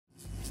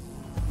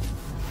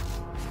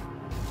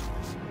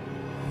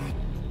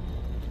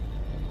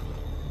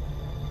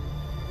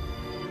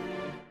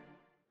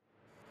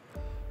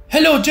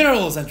Hello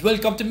generals and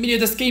welcome to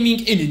Melliodas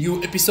Gaming in a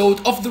new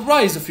episode of the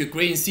Rise of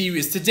Ukraine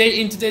series.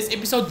 In today's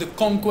episode, the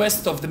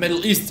Conquest of the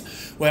Middle East,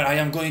 where I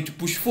am going to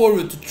push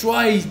forward to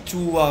try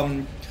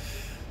to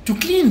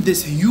clean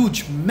this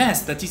huge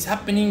mess that is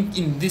happening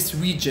in this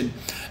region.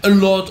 A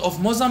lot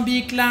of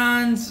Mozambique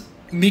lands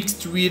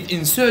mixed with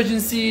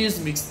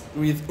insurgencies, mixed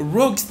with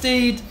rogue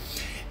state.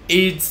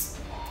 It's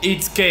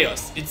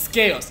chaos. It's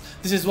chaos.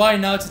 This is why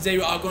now today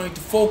we are going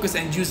to focus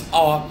and use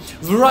our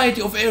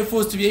variety of air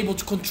force to be able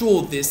to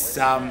control this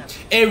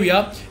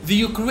area. The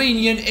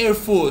Ukrainian air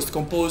force,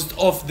 composed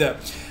of the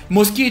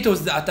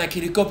Mosquitoes, the attack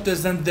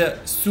helicopters, and the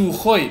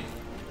Sukhoi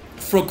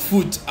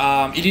frog-foot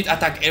elite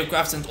attack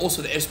aircrafts, and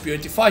also the air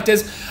superiority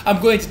fighters.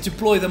 I'm going to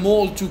deploy them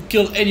all to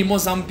kill any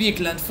Mozambique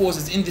land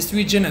forces in this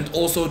region, and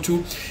also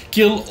to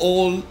kill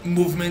all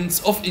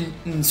movements of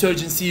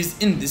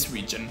insurgencies in this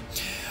region.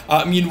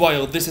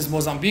 Meanwhile, this is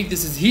Mozambique.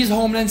 This is his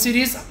homeland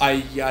cities.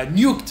 I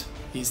nuked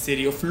his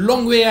city of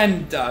Longwe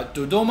and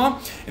Dodoma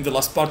in the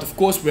last part, of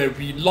course, where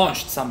we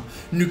launched some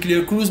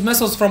nuclear cruise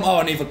missiles from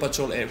our naval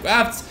patrol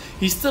aircrafts.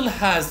 He still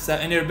has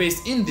an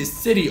airbase in this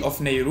city of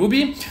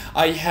Nairobi.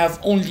 I have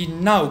only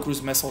now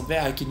cruise missile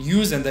there I can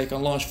use, and I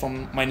can launch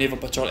from my naval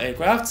patrol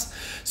aircrafts.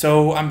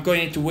 So I'm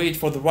going to wait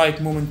for the right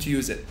moment to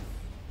use it.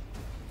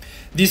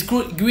 These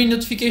green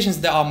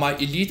notifications, they are my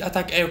elite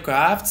attack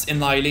aircrafts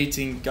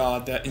annihilating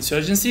the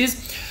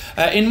insurgencies.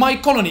 In my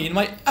colony, in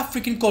my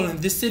African colony,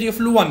 this city of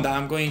Luanda,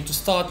 I'm going to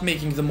start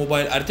making the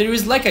mobile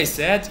artilleries. Like I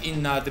said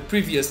in the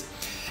previous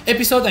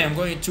episode, I am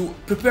going to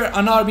prepare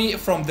an army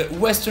from the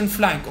western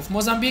flank of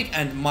Mozambique,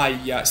 and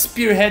my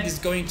spearhead is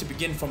going to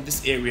begin from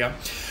this area.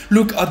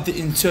 Look at the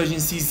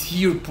insurgencies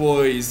here,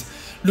 boys.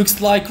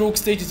 Looks like Rogue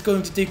State is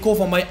going to take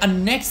over my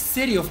annexed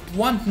city of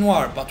Pointe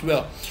Noire, but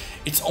well,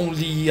 it's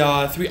only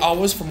 3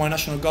 hours for my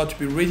National Guard to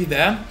be ready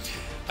there.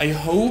 I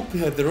hope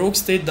the Rogue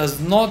State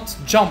does not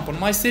jump on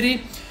my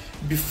city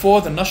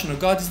before the National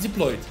Guard is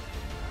deployed.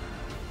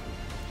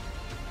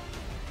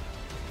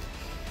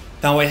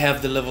 Now I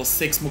have the level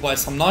 6 mobile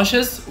SAM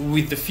launches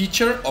with the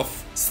feature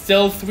of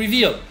stealth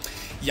reveal.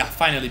 Yeah,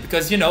 finally,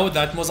 because you know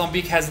that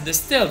Mozambique has the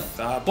stealth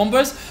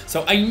bombers,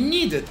 so I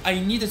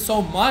needed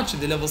so much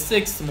the level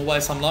 6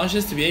 mobile SAM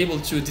launches to be able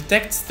to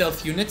detect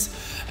stealth units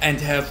and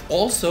have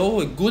also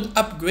a good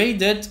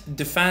upgraded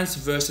defense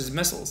versus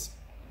missiles.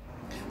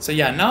 So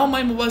yeah, now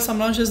my mobile SAM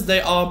launches,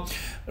 they are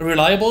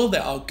reliable, they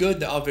are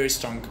good, they are very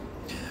strong.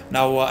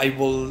 Now I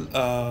will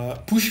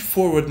push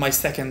forward my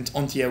second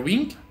anti-air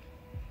wing,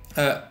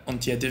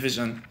 anti-air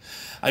division.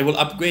 I will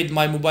upgrade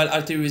my mobile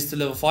artilleries to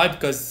level 5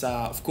 because,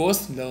 of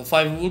course, level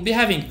 5 we will be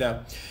having the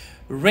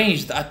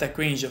range, the attack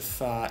range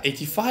of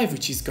 85,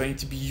 which is going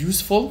to be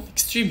useful,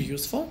 extremely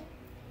useful.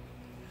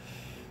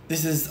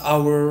 This is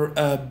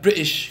our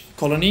British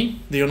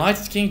colony, the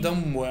United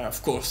Kingdom, where,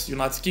 of course,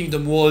 United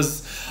Kingdom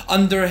was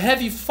under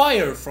heavy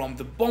fire from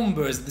the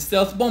bombers, the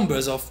stealth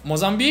bombers of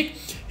Mozambique.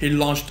 He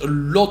launched a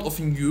lot of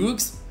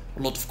nukes,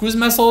 a lot of cruise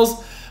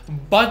missiles,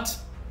 but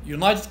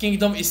United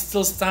Kingdom is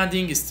still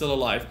standing, is still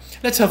alive.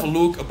 Let's have a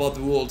look about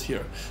the world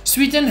here.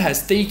 Sweden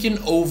has taken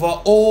over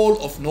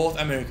all of North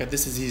America.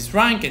 This is his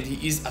rank, and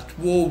he is at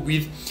war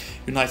with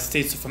United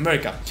States of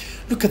America.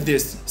 Look at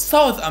this.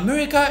 South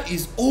America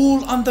is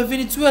all under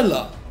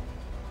Venezuela.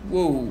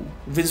 Whoa.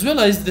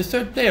 Venezuela is the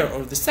third player,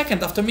 or the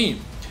second after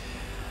me.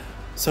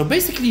 So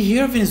basically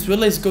here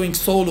Venezuela is going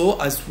solo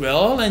as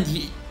well, and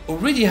he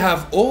already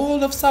have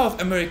all of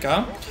South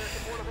America.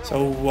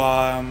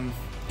 So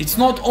it's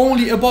not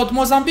only about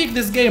Mozambique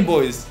this game,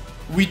 boys.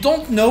 We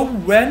don't know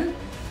when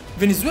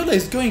Venezuela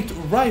is going to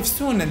arrive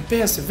soon and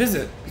pay us a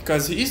visit,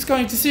 because he is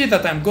going to see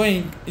that I'm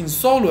going in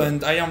solo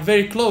and I am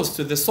very close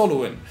to the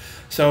solo win.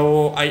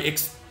 So I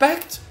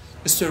expect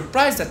a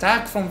surprise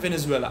attack from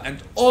Venezuela,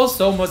 and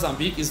also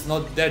Mozambique is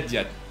not dead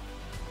yet.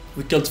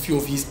 We killed a few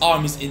of his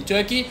armies in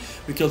Turkey,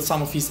 we killed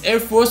some of his air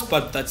force,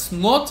 but that's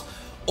not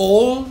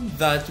all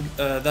that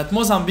that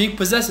Mozambique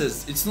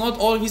possesses. It's not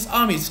all his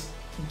armies,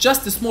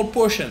 just a small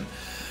portion.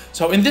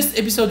 So in this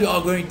episode we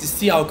are going to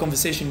see our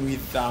conversation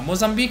with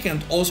Mozambique,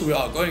 and also we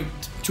are going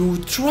to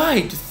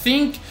try to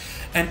think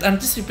and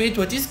anticipate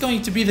what is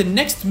going to be the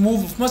next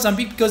move of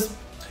Mozambique, because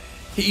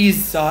he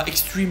is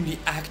extremely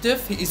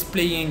active. He is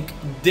playing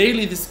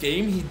daily this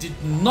game. He did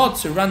not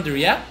surrender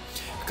yet,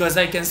 because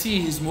I can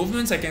see his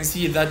movements. I can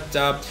see that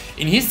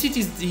in his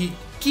cities he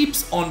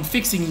keeps on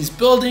fixing his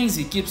buildings,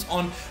 he keeps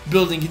on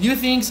building new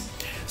things.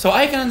 So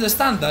I can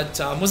understand that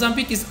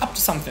Mozambique is up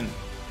to something.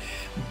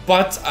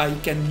 But I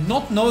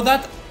cannot know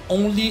that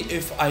only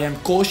if I am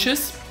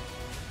cautious.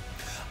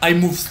 I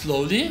move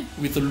slowly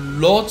with a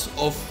lot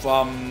of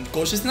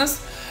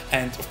cautiousness,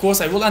 and of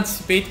course I will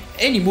anticipate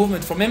any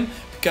movement from him,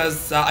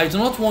 because I do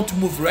not want to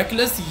move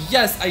reckless.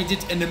 Yes, I did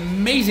an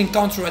amazing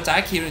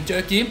counter-attack here in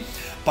Turkey,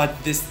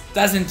 but this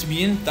doesn't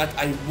mean that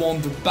I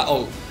won the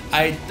battle.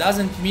 It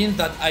doesn't mean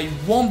that I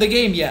won the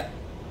game yet.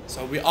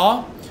 So we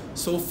are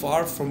so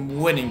far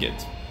from winning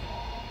it.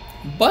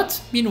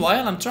 But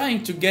meanwhile, I'm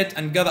trying to get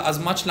and gather as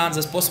much lands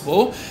as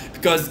possible,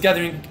 because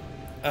gathering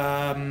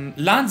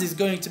lands is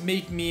going to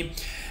make me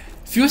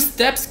few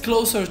steps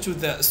closer to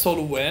the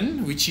solo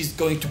win, which is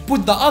going to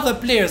put the other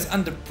players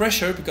under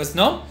pressure, because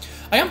no,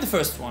 I am the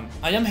first one.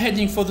 I am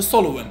heading for the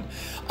solo win.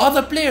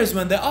 Other players,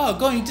 when they are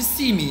going to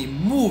see me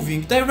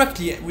moving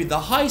directly with a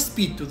high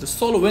speed to the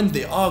solo win,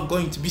 they are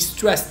going to be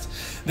stressed.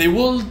 They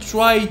will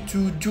try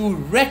to do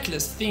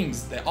reckless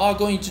things. They are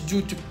going to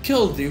do to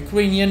kill the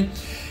Ukrainian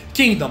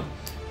kingdom.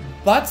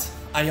 But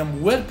I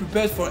am well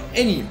prepared for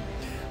any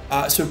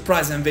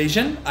surprise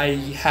invasion. I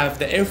have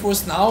the Air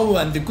Force now,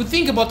 and the good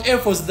thing about Air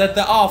Force is that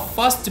they are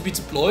fast to be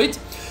deployed.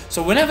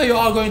 So whenever you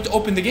are going to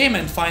open the game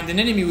and find an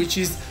enemy which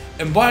is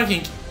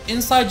embarking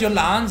inside your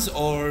lands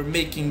or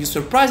making a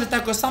surprise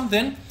attack or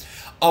something,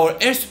 our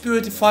air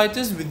superiority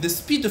fighters with the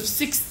speed of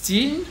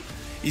 16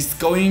 is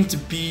going to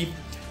be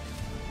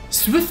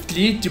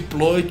swiftly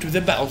deployed to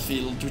the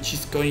battlefield, which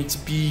is going to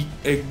be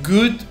a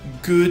good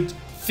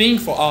thing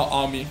for our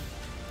army.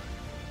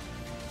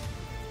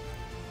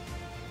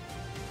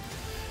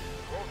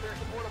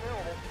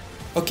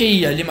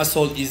 Okay,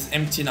 Limassol is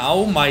empty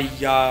now. My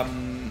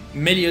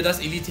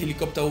Melliodas elite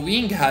helicopter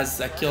wing has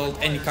killed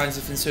any kinds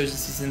of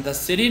insurgencies in the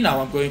city.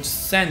 Now I'm going to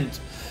send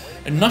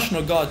a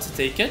National Guard to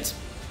take it.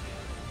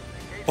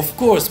 Of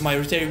course, my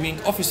retired wing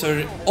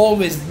officer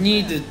always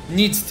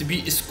needs to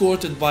be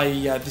escorted by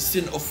the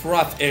Sin of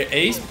Wrath air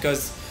ace,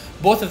 because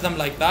both of them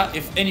like that.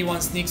 If anyone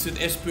sneaks with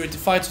air superiority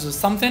fighters or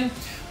something,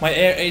 my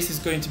air ace is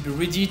going to be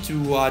ready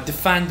to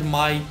defend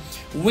my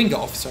wing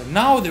officer.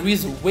 Now there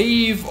is a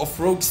wave of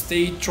rogue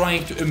state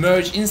trying to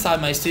emerge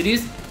inside my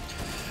cities,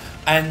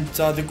 and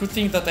the good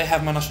thing that I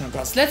have my National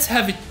Guards. Let's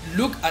have a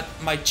look at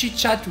my chit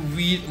chat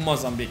with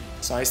Mozambique.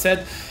 So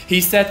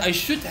he said I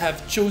should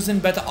have chosen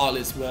better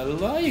allies.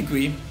 Well, I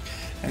agree.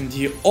 And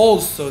he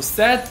also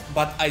said,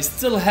 but I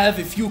still have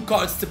a few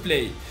cards to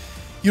play.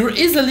 You're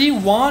easily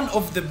one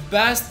of the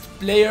best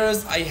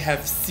players I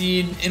have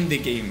seen in the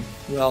game.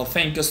 Well,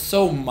 thank you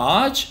so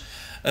much.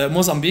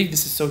 Mozambique,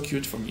 this is so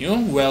cute from you.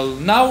 Well,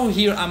 now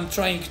here I'm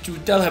trying to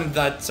tell him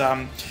that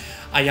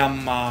I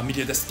am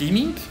Melliodas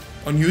Gaming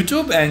on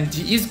YouTube, and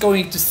he is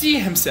going to see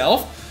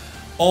himself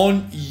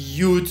on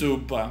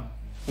YouTube.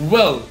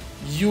 Well,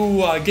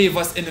 you gave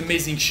us an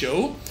amazing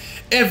show.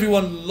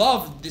 Everyone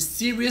loved this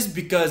series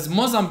because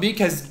Mozambique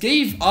has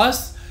gave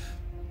us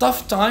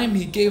tough time.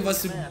 He gave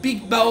us a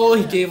big battle.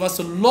 He gave us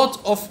a lot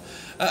of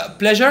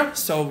pleasure.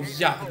 So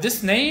yeah,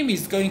 this name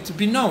is going to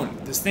be known.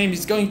 This name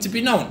is going to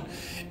be known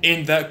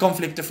in the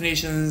Conflict of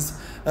Nations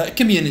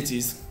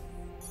communities.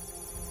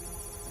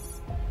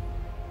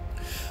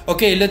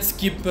 Okay, let's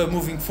keep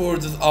moving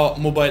forward with our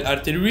mobile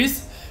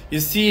artilleries. You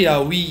see,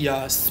 we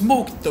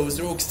smoked those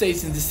rogue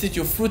states in the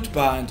city of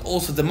Rutba and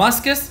also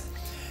Damascus.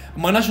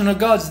 My National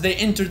Guards, they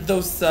entered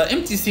those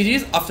empty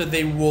cities after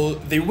they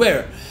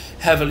were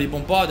heavily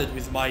bombarded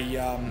with my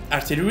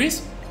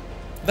artilleries.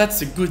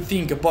 That's a good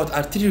thing about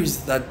artillery,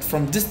 is that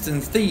from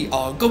distance they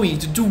are going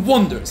to do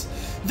wonders.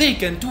 They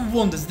can do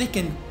wonders. They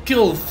can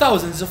kill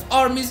thousands of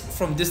armies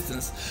from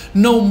distance,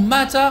 no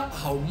matter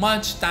how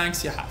much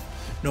tanks you have,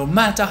 no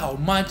matter how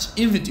much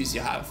infantry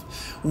you have.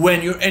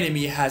 When your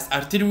enemy has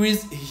artillery,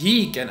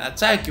 he can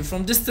attack you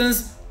from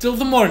distance till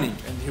the morning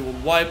and he will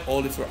wipe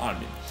all of your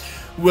army.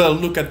 Well,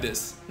 look at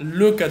this.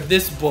 Look at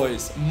this,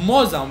 boys.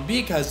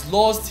 Mozambique has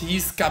lost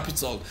his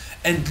capital,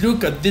 and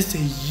look at this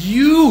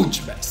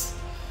huge mess.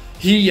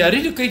 He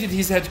relocated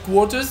his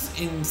headquarters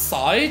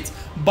inside,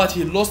 but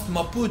he lost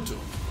Maputo.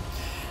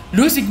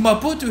 Losing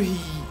Maputo,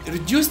 he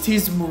reduced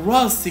his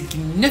morale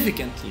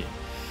significantly.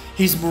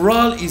 His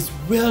morale is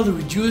well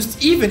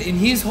reduced even in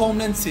his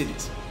homeland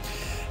cities.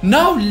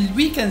 Now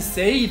we can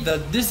say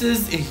that this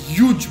is a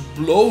huge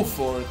blow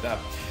for the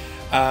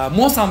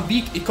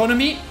Mozambique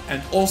economy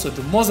and also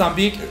the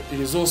Mozambique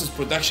resources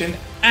production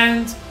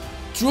and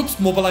troops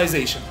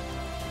mobilization.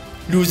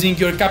 Losing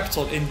your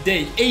capital in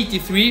day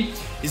 83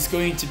 is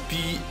going to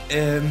be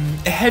a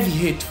heavy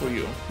hit for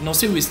you. No,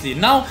 seriously.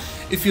 Now,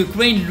 if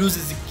Ukraine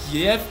loses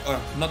Kiev, or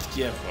not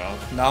Kiev, well,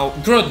 now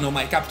Grodno,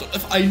 my capital,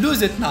 if I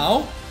lose it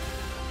now,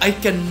 I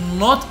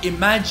cannot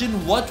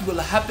imagine what will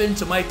happen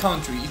to my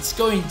country. It's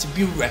going to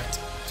be wrecked.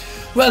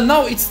 Well,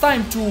 now it's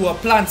time to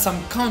plant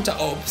some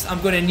counter-ops.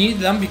 I'm gonna need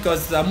them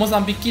because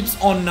Mozambique keeps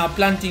on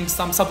planting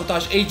some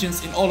sabotage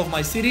agents in all of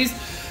my cities.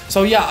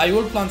 So yeah, I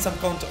will plant some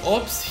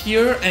counter-ops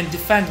here and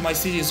defend my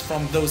cities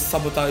from those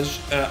sabotage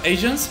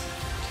agents.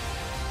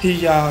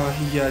 He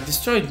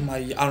destroyed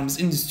my arms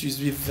industries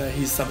with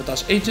his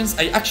sabotage agents.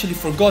 I actually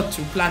forgot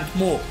to plant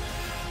more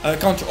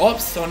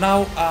counter-ops, so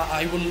now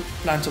I will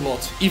plant a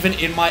lot, even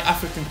in my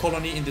African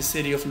colony in the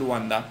city of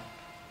Luanda.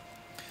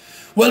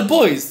 Well,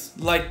 boys,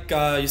 like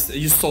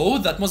you saw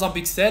that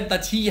Mozambique said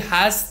that he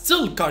has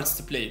still cards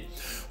to play.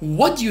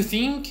 What do you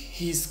think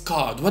his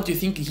card, what do you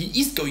think he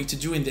is going to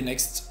do in the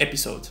next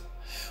episode?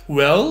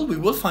 Well, we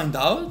will find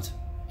out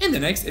in the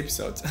next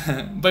episode.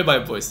 Bye bye,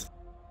 boys.